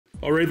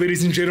All right,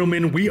 ladies and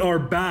gentlemen, we are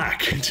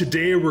back.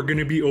 Today, we're going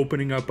to be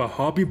opening up a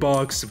hobby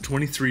box of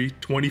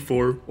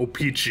 23-24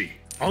 O-Pee-Chee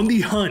on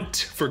the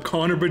hunt for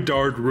Connor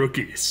Bedard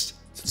rookies.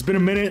 So it's been a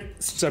minute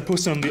since I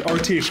posted on the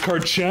RTH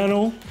Card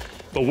channel,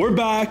 but we're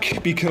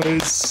back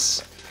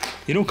because,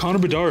 you know, Connor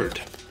Bedard.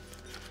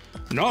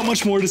 Not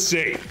much more to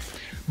say.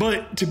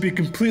 But to be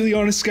completely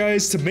honest,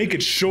 guys, to make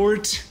it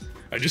short,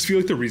 I just feel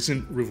like the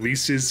recent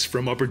releases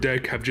from Upper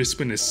Deck have just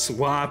been a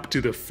slap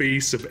to the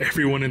face of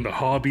everyone in the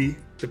hobby.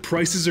 The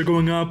prices are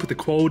going up, the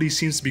quality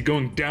seems to be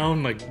going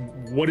down, like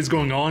what is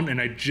going on,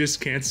 and I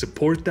just can't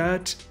support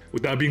that.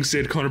 With that being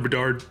said, Connor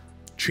Bedard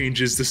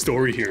changes the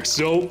story here.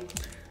 So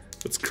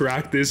let's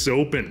crack this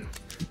open.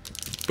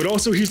 But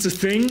also here's the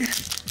thing,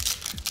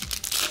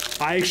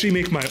 I actually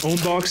make my own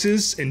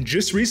boxes, and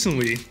just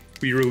recently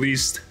we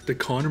released the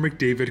Connor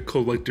McDavid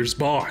Collector's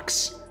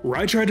Box, where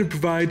I try to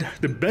provide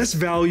the best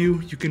value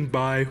you can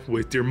buy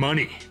with your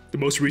money. The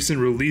most recent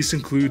release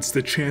includes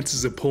the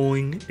chances of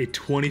pulling a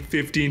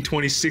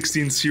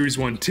 2015-2016 Series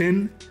 1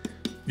 tin.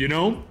 You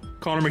know,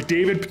 Connor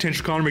McDavid,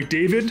 potential Connor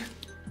McDavid.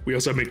 We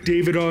also have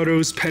McDavid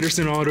autos,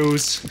 Pedersen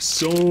autos,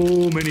 so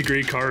many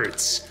great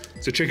cards.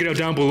 So check it out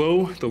down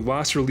below. The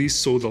last release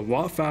sold a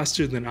lot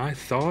faster than I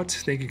thought.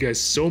 Thank you guys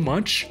so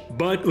much.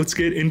 But let's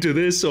get into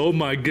this. Oh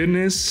my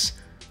goodness.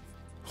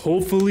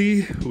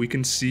 Hopefully we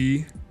can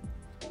see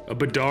a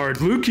Bedard.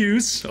 Luke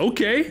Hughes,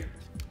 okay.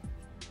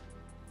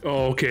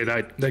 Oh, okay,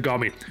 that got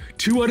me.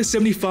 2 out of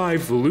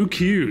 75, Luke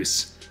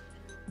Hughes.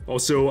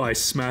 Also, I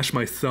smashed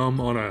my thumb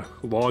on a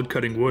log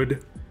cutting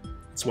wood.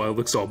 That's why it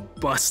looks all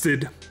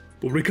busted.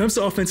 But when it comes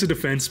to offensive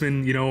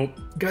defensemen, you know,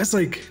 guys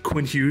like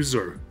Quinn Hughes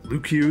or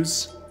Luke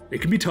Hughes,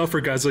 it can be tough for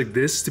guys like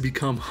this to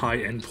become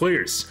high-end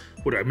players.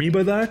 What do I mean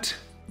by that?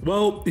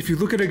 Well, if you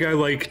look at a guy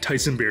like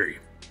Tyson Barrie,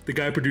 the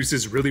guy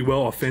produces really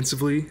well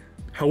offensively.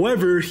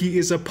 However, he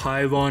is a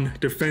pylon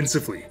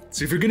defensively.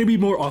 So if you're going to be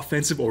more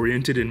offensive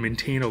oriented and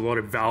maintain a lot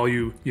of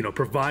value, you know,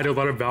 provide a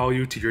lot of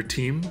value to your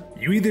team,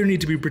 you either need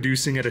to be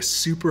producing at a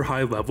super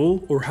high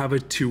level or have a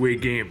two-way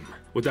game.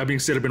 With that being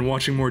said, I've been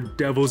watching more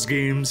Devils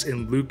games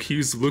and Luke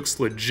Hughes looks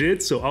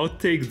legit, so I'll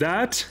take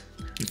that.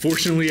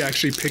 Unfortunately, I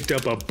actually picked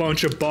up a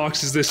bunch of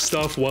boxes of this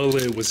stuff while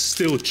it was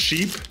still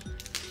cheap.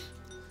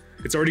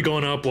 It's already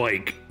gone up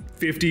like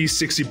 50,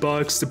 60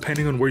 bucks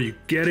depending on where you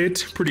get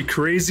it. Pretty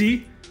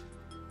crazy.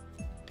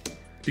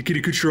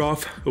 Nikita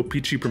Kucherov,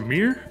 O-Pee-Chee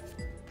Premier.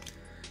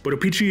 But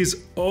O-Pee-Chee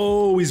is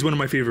always one of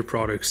my favorite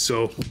products,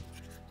 so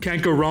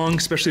can't go wrong,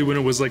 especially when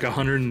it was like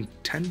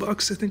 110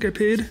 bucks I think I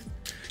paid.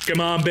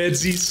 Come on,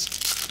 bedsies.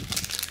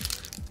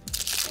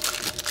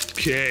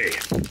 Okay,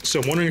 so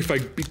I'm wondering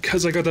if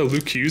because I got that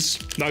Luke Hughes,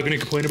 not gonna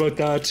complain about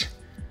that.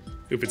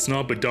 If it's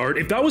not Bedard,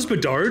 if that was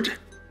Bedard,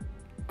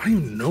 I don't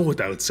even know what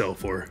that would sell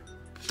for.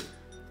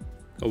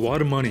 A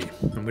lot of money,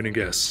 I'm gonna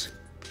guess.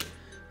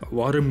 A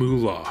lot of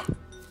moolah.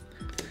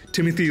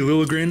 Timothy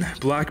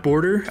Liljegren, black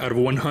border, out of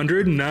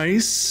 100,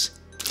 nice.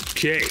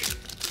 Okay.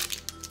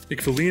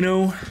 Nick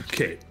Foligno,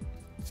 okay.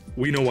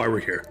 We know why we're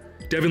here.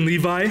 Devin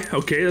Levi,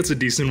 okay, that's a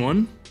decent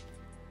one.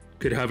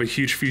 Could have a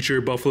huge future,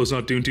 Buffalo's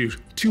not doing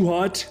too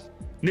hot.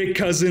 Nick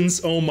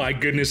Cousins, oh my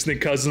goodness,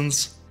 Nick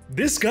Cousins.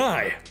 This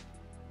guy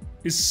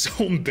is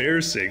so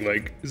embarrassing,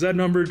 like, is that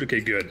numbered? Okay,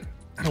 good.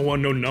 I don't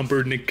want no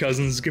numbered Nick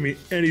Cousins, give me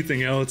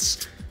anything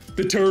else.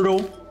 The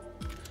turtle,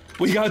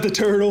 we got the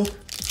turtle.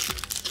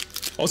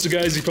 Also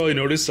guys, you probably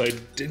noticed I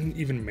didn't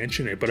even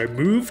mention it, but I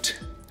moved.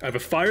 I have a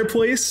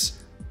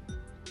fireplace.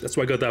 That's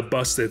why I got that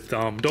busted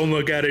thumb. Don't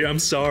look at it, I'm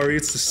sorry,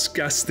 it's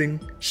disgusting.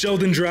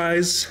 Sheldon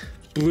Dries,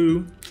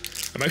 blue.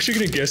 I'm actually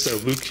gonna guess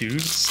that Luke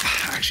Hughes.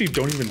 I actually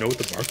don't even know what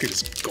the market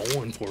is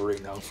going for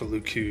right now for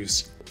Luke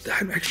Hughes.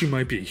 That actually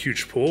might be a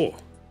huge pull.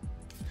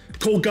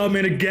 Cole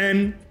Gutman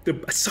again.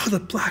 I saw the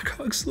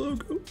Blackhawks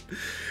logo.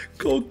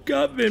 Cole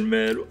Gutman,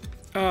 man.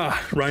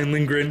 Ryan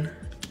Lindgren.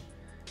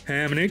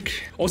 Hamnick.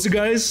 Also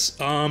guys,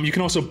 you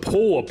can also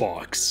pull a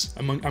box.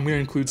 I'm gonna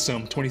include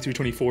some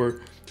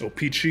 23-24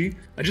 O-Pee-Chee.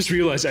 I just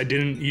realized I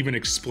didn't even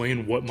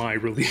explain what my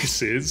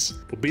release is.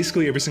 But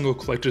basically every single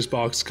collector's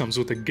box comes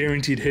with a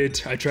guaranteed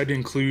hit. I tried to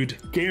include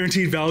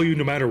guaranteed value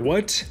no matter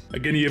what.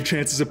 Again, you have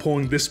chances of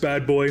pulling this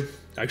bad boy.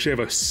 I actually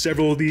have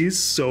several of these,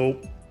 so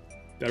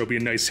that'll be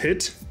a nice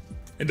hit.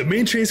 And the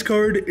main chase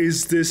card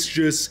is this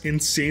just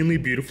insanely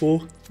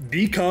beautiful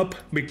The Cup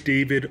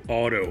McDavid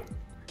Auto.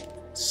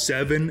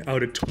 7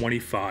 out of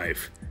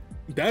 25.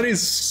 That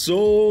is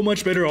so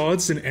much better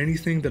odds than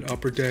anything that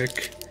Upper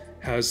Deck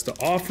has to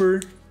offer.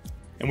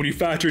 And when you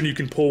factor in, you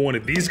can pull one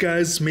of these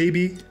guys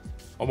maybe,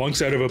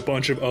 alongside of a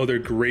bunch of other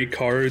great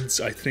cards,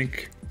 I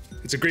think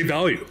it's a great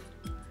value.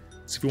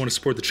 So if you want to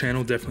support the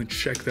channel, definitely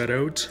check that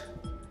out.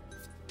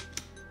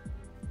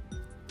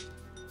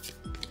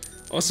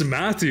 Austin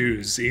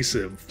Matthews, Ace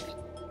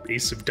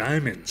of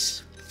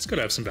Diamonds. It's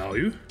gotta have some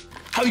value.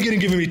 How are you gonna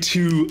give me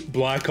 2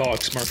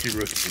 Blackhawks marquee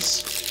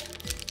rookies?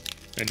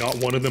 And not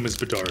one of them is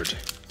Bedard.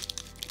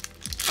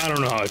 I don't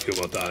know how I feel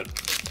about that.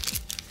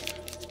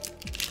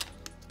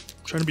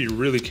 I'm trying to be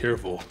really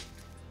careful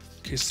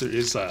in case there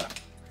is a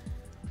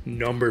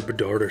number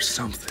Bedard or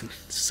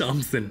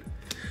something.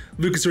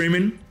 Lucas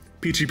Raymond,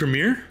 O-Pee-Chee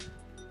Premier.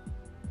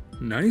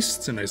 Nice,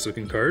 it's a nice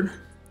looking card.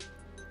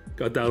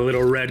 Got that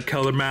little red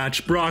color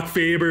match. Brock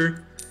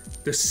Faber,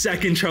 the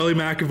second Charlie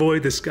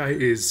McAvoy. This guy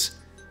is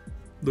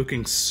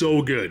looking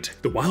so good.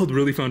 The Wild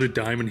really found a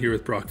diamond here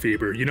with Brock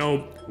Faber. You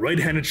know,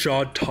 right-handed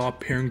shot,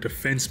 top pairing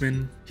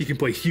defenseman. He can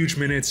play huge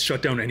minutes,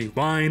 shut down any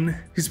line.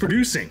 He's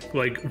producing.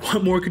 Like,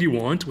 what more could you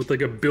want with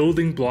like a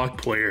building block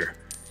player?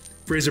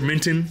 Fraser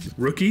Minton,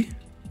 rookie.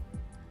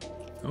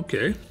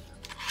 Okay.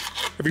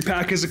 Every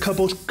pack has a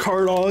couple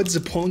card odds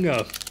of pulling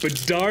up.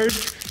 Bedard.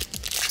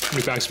 How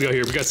many packs we got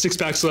here? We got 6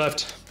 packs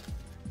left.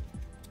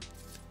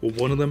 Will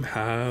one of them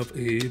have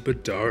a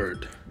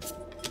Bedard?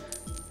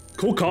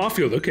 Cole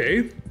Caulfield,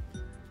 okay.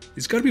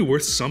 He's gotta be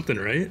worth something,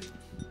 right?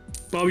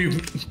 Bobby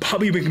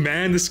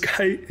McMahon, this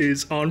guy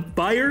is on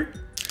fire.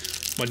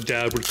 My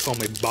dad would call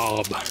me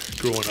Bob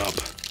growing up.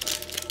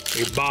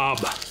 Hey,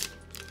 Bob.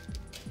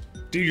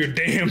 Do your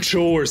damn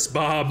chores,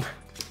 Bob.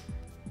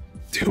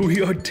 Do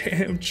your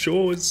damn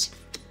chores.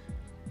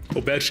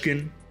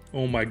 Ovechkin.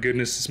 Oh my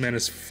goodness, this man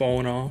has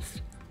fallen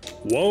off.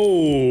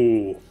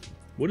 Whoa.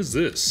 What is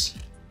this?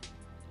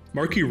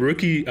 Marquee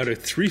rookie out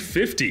of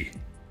 350.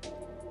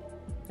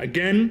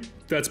 Again,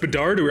 that's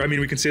Bedard. I mean,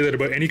 we can say that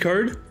about any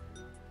card.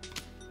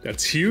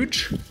 That's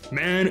huge.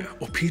 Man,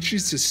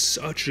 O-Pee-Chee's is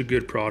such a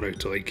good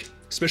product. Like,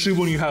 especially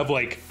when you have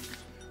like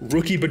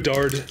rookie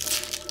Bedard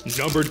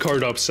numbered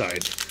card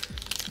upside.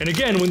 And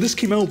again, when this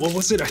came out, what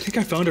was it? I think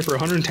I found it for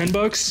 110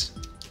 bucks.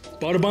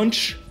 Bought a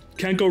bunch.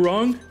 Can't go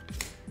wrong.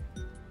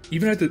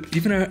 Even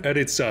at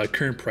its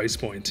current price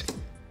point.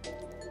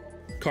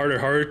 Carter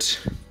Hart.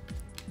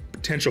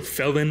 Potential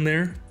felon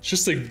there. It's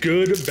just a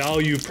good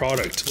value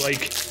product.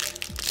 Like,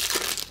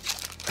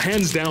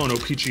 hands down,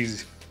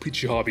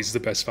 O-Pee-Chee Hobbies is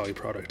the best value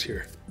product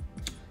here.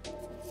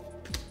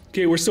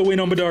 Okay, we're still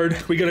waiting on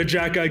Bedard. We got a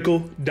Jack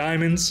Eichel,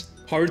 diamonds,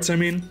 hearts, I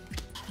mean.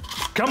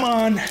 Come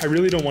on! I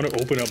really don't want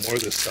to open up more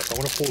of this stuff. I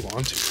want to hold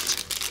on to it.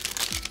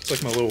 It's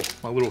like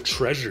my little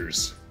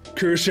treasures.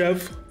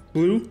 Khrushchev,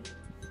 blue.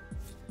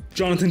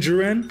 Jonathan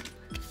Drouin.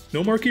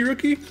 No marquee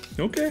rookie?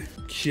 Okay.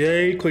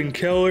 Okay, Clayton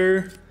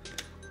Keller.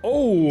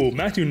 Oh,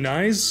 Matthew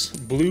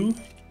Nyes, blue,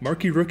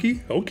 marquee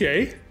rookie.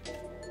 Okay.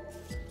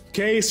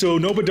 Okay, so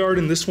no Bedard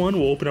in this one.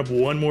 We'll open up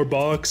one more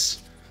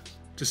box.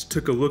 Just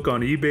took a look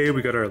on eBay.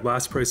 We got our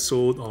last price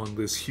sold on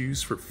this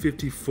Hughes for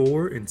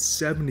 54 and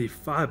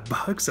 75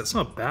 bucks. That's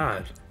not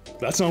bad.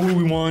 That's not what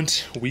we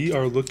want. We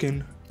are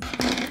looking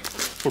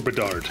for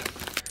Bedard.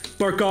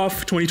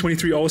 Barkov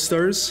 2023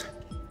 All-Stars.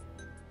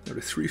 Out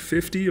of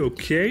 350,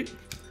 okay.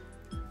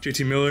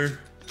 JT Miller.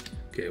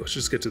 Okay, let's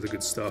just get to the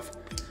good stuff.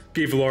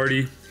 Gabe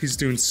Vilardi, he's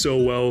doing so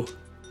well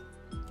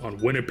on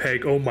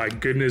Winnipeg. Oh my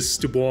goodness,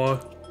 Dubois.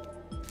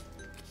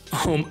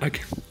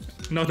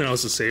 Nothing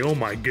else to say. Oh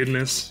my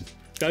goodness.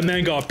 That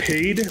man got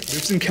paid.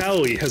 Lives in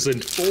Cali, has a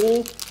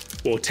full,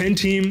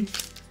 10-team,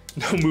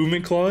 no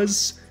movement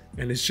clause,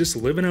 and is just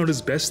living out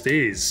his best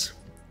days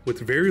with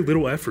very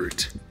little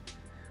effort.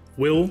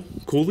 Will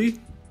Cooley?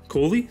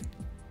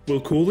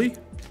 Will Cooley?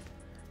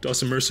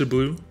 Dawson Mercer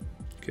blue.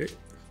 Okay.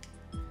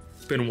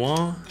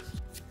 Benoit.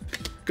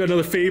 Got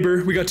another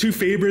Faber. We got 2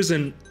 Fabers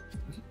and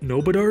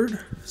no Bedard.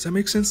 Does that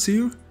make sense to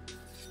you?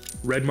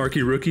 Red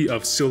marquee rookie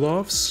of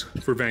Silovs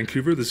for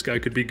Vancouver. This guy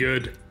could be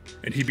good,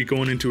 and he'd be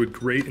going into a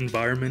great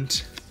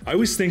environment. I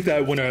always think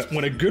that when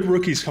a good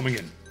rookie's coming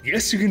in,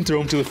 yes, you can throw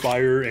them to the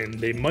fire and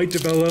they might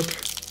develop,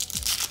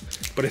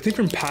 but I think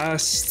from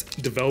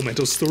past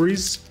developmental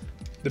stories,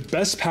 the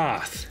best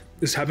path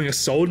is having a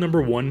solid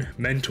 #1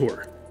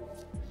 mentor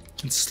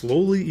and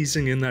slowly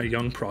easing in that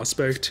young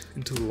prospect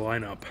into the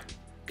lineup.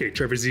 Okay,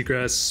 Trevor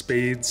Zegras,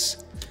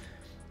 Spades,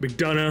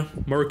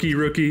 McDonough, marquee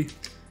rookie,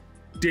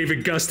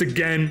 David Gust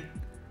again.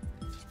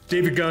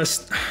 David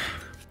Gust.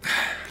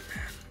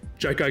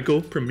 Jack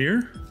Eichel,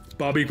 Premier.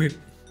 Bobby Mc...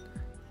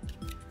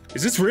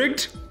 Is this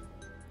rigged?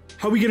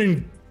 How are we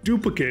getting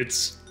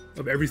duplicates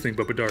of everything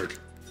but Bedard?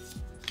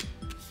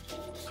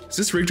 Is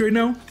this rigged right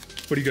now?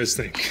 What do you guys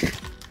think?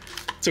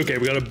 It's okay,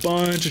 we got a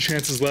bunch of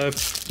chances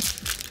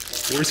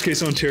left. Worst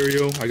case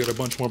Ontario, I got a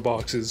bunch more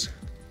boxes.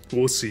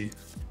 We'll see.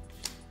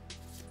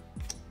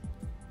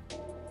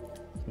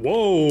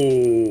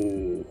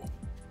 Whoa!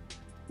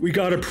 We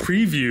got a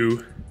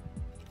preview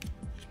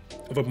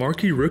of a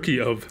marquee rookie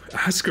of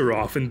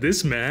Askarov, and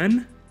this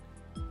man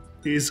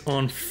is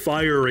on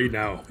fire right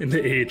now in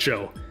the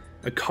AHL.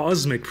 A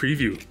cosmic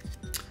preview.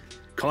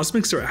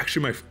 Cosmics are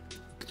actually my,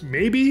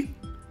 maybe,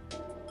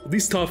 at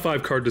least top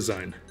 5 card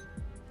design.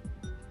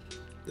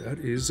 That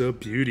is a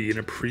beauty in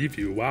a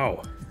preview,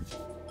 wow.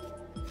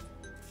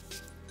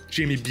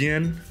 Jamie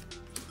Bien.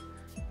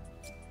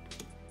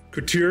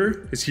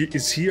 Couture,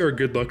 is he our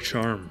good luck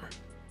charm?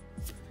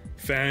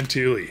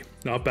 Fantilli,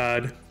 not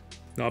bad,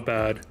 not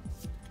bad.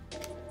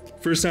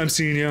 First time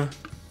seeing ya,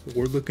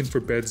 we're looking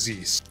for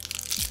Bedzies.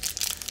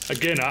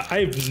 Again,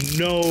 I have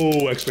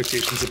no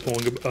expectations of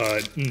pulling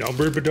a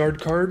numbered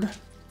Bedard card,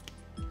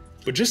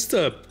 but just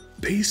a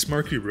base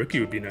marquee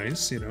rookie would be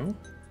nice, you know?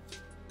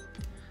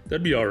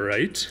 That'd be all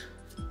right.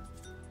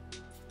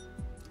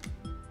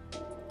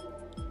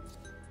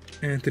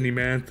 Anthony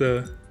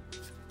Mantha.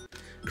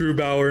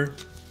 Grubauer.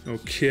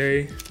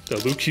 Okay.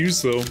 That Luke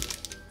Hughes, though.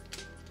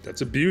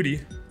 That's a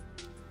beauty.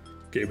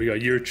 Okay, we got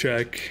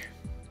Yurchek.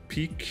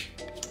 Peak.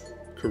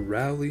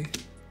 Corrali.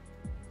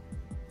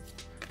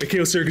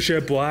 Mikhail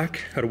Sergachev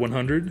black out of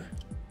 100.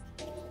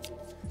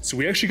 So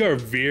we actually got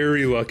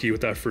very lucky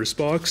with that first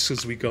box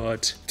because we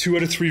got 2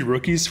 out of 3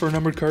 rookies for our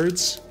numbered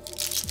cards.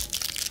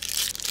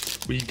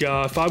 We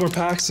got 5 more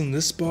packs in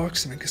this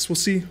box, and I guess we'll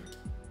see.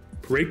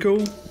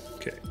 Pareko.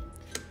 Okay.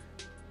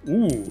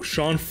 Ooh,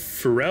 Sean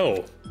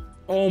Farrell.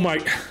 Oh my.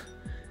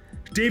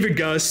 David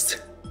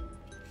Gust.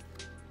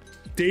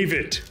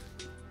 David.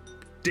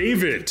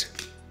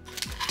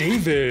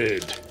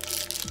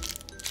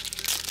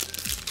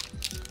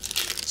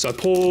 So I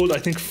pulled, I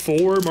think,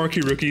 4 marquee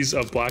rookies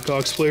of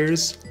Blackhawks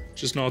players.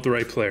 Just not the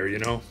right player, you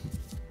know?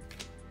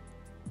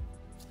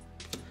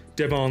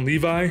 Devon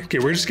Levi. Okay,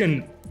 we're just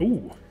getting...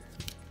 Ooh.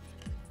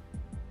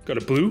 Got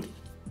a blue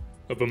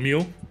of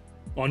Emile.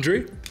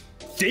 Andre.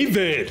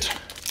 David!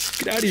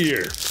 Get out of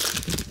here.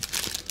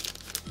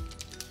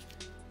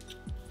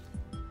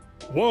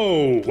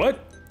 Whoa, what?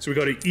 So we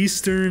got an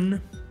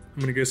Eastern... I'm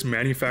gonna guess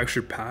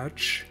manufactured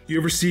patch. You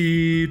ever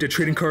see a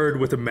trading card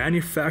with a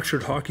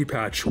manufactured hockey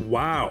patch?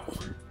 Wow.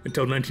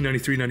 Until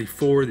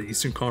 1993-94, the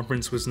Eastern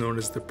Conference was known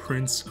as the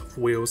Prince of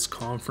Wales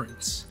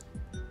Conference.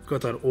 Got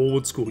that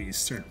old school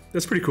Eastern.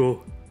 That's pretty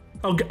cool.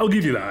 I'll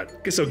give you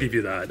that. Guess I'll give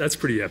you that. That's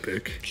pretty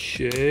epic.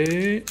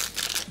 Okay.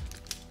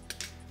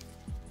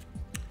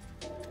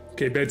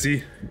 Okay,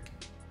 Betsy.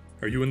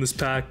 Are you in this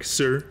pack,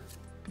 sir?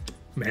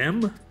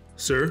 Ma'am?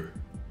 Sir?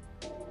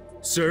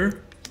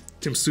 Sir?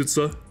 Tim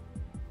Stützle.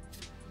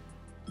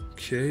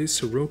 Okay,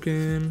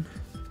 Sorokin.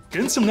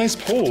 Getting some nice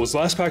pulls.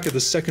 Last pack of the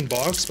second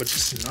box, but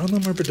just none of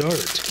them are Bedard.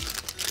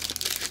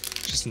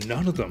 Just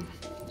none of them.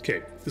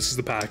 Okay, this is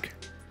the pack.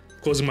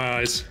 Closing my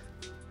eyes.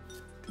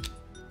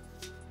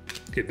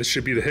 Okay, this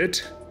should be the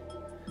hit.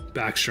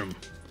 Backstrom.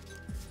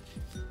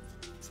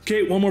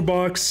 Okay, one more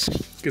box.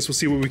 Guess we'll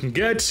see what we can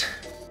get.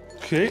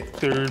 Okay,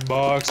 third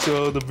box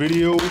of the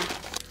video.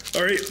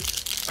 All right,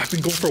 I've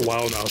been going for a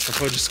while now, so I'm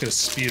probably just gonna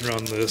speed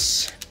run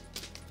this.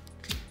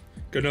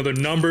 Got another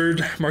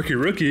numbered marquee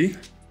rookie.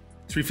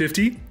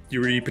 350,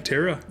 Yuri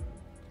Patera.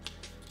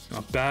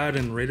 Not bad,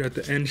 and right at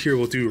the end here,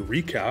 we'll do a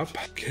recap.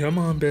 Come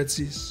on,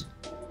 Betsy's.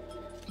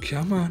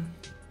 Come on.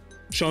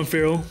 Sean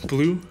Farrell,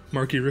 blue,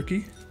 marquee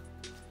rookie.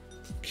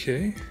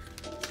 Okay.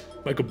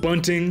 Michael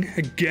Bunting,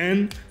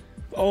 again.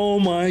 Oh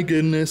my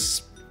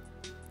goodness.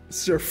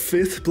 This is our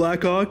 5th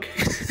Blackhawk.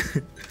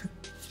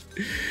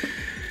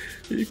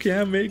 You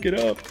can't make it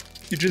up.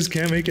 You just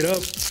can't make it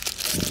up.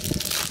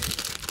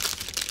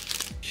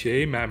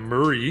 Okay, Matt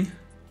Murray.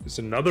 There's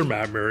another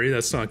Matt Murray.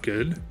 That's not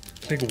good.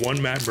 I think one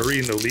Matt Murray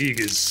in the league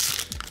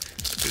is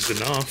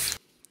enough.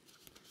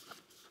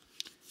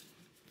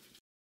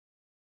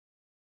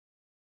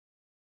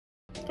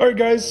 Alright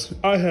guys,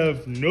 I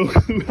have no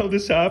clue how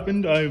this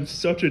happened. I am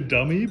such a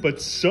dummy,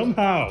 but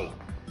somehow,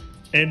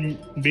 and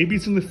maybe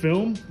it's in the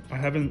film, I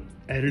haven't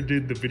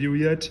edited the video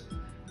yet,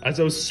 as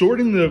I was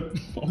sorting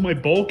all my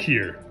bulk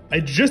here, I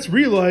just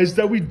realized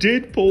that we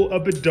did pull a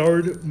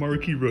Bedard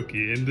marquee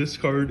rookie, and this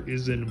card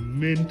is in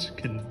mint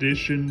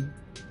condition.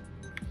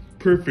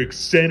 Perfect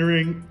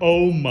centering.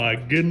 Oh my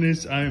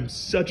goodness, I am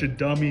such a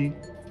dummy.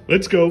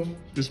 Let's go.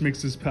 This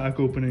makes this pack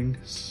opening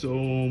so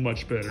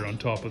much better on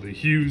top of the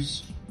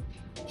Hughes.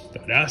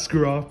 That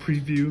Askarov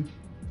preview.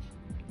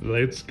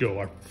 Let's go.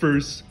 Our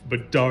first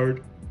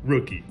Bedard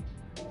rookie.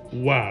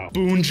 Wow.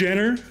 Boone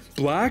Jenner,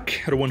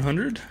 black out of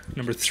 100.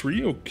 Number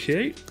 3,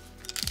 okay.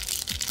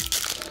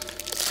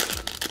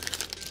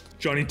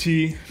 Johnny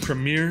T,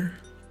 Premier.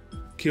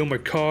 Kale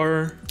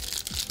McCarr.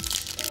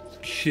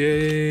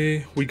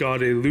 Okay. We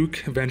got a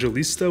Luke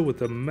Evangelista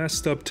with a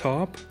messed up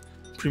top.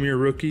 Premier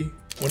rookie.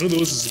 One of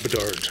those is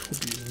Bedard.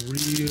 Would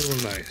be real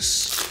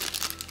nice.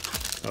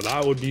 Now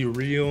that would be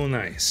real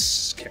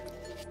nice. Okay.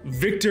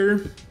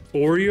 Victor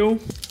Oreo.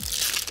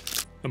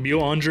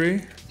 Emile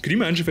Andre. Could you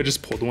imagine if I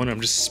just pulled one and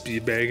I'm just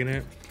speed bagging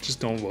it?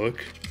 Just don't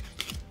look.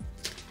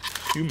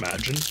 Can you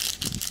imagine?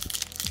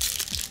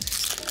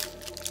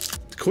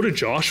 Dakota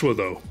Joshua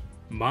though.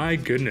 My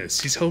goodness.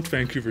 He's helped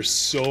Vancouver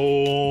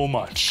so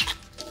much.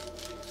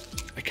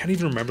 I can't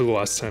even remember the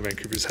last time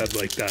Vancouver's had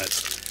like that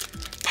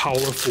power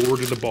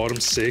forward in the bottom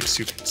 6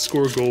 who can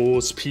score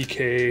goals,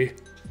 PK,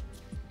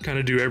 kind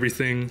of do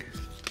everything.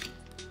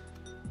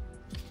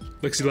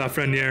 Alexis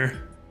Lafreniere,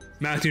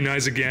 Matthew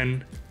Nyes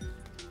again,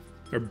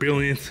 our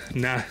billionth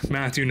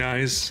Matthew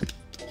Nyes.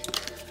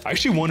 I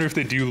actually wonder if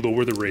they do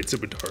lower the rates of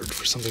Bedard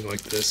for something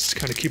like this,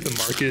 kind of keep the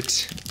market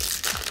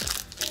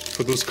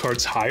for those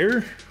cards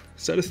higher.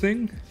 Is that a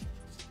thing?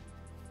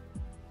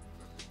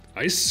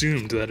 I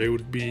assumed that it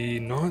would be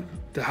not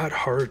that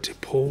hard to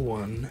pull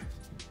one.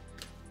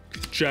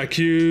 Jack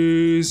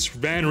Hughes,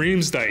 Van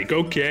Riemsdyk,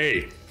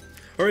 okay.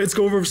 All right, let's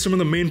go over some of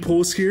the main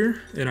pulls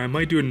here, and I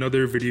might do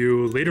another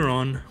video later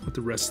on with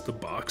the rest of the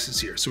boxes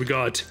here. So we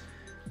got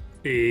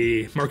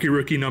a marquee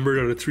rookie numbered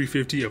out of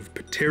 350 of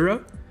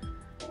Patera.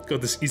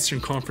 Got this Eastern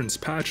Conference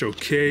patch,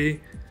 okay.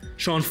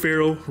 Sean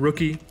Farrell,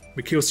 rookie.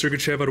 Mikhail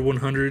Sergachev out of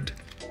 100.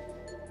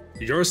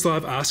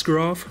 Yaroslav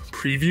Askarov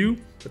preview.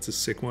 That's a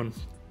sick one.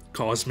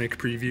 Cosmic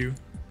preview.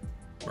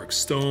 Mark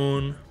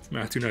Stone,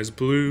 Matthew Nice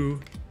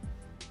Blue.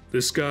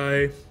 This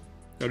guy.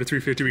 Out of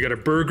 350, we got a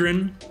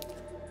Berggren.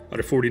 Out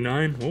of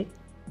 49. Oh.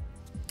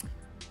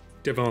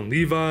 Devon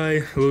Levi,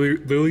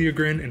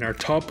 Liljegren, and our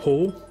top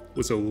pull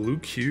was a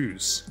Luke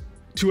Hughes.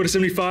 2 out of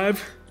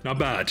 75, not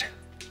bad.